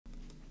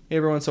Hey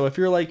everyone, so if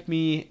you're like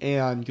me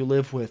and you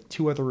live with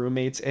two other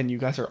roommates and you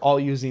guys are all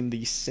using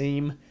the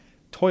same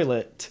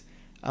toilet,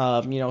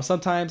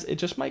 sometimes it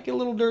just might get a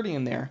little dirty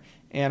in there.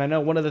 And I know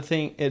one of the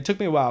things, it took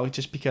me a while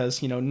just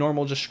because,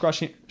 normal just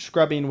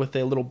scrubbing with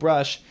a little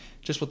brush,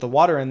 just with the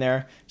water in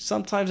there,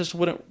 sometimes just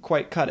wouldn't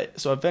quite cut it.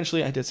 So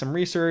eventually I did some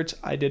research,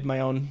 I did my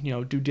own,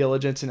 due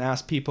diligence and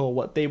asked people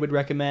what they would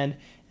recommend.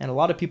 And a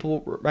lot of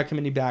people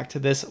recommended back to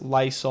this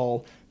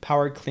Lysol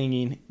power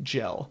cleaning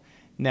gel.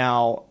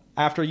 Now,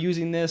 after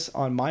using this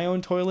on my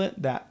own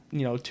toilet that,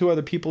 two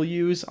other people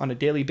use on a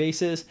daily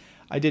basis,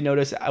 I did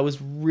notice I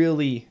was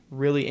really,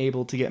 really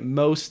able to get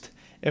most,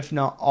 if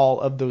not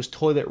all, of those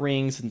toilet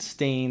rings and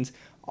stains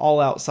all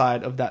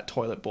outside of that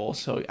toilet bowl.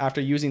 So after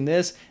using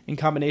this in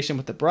combination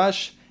with the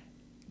brush,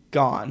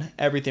 gone.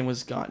 Everything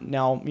was gone.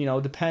 Now,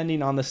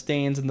 depending on the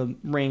stains and the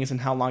rings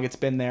and how long it's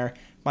been there,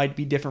 might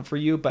be different for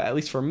you, but at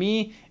least for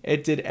me,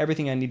 it did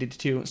everything I needed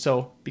to.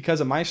 So because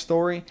of my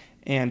story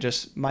and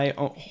just my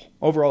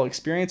overall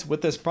experience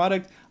with this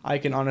product, I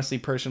can honestly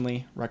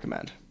personally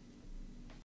recommend.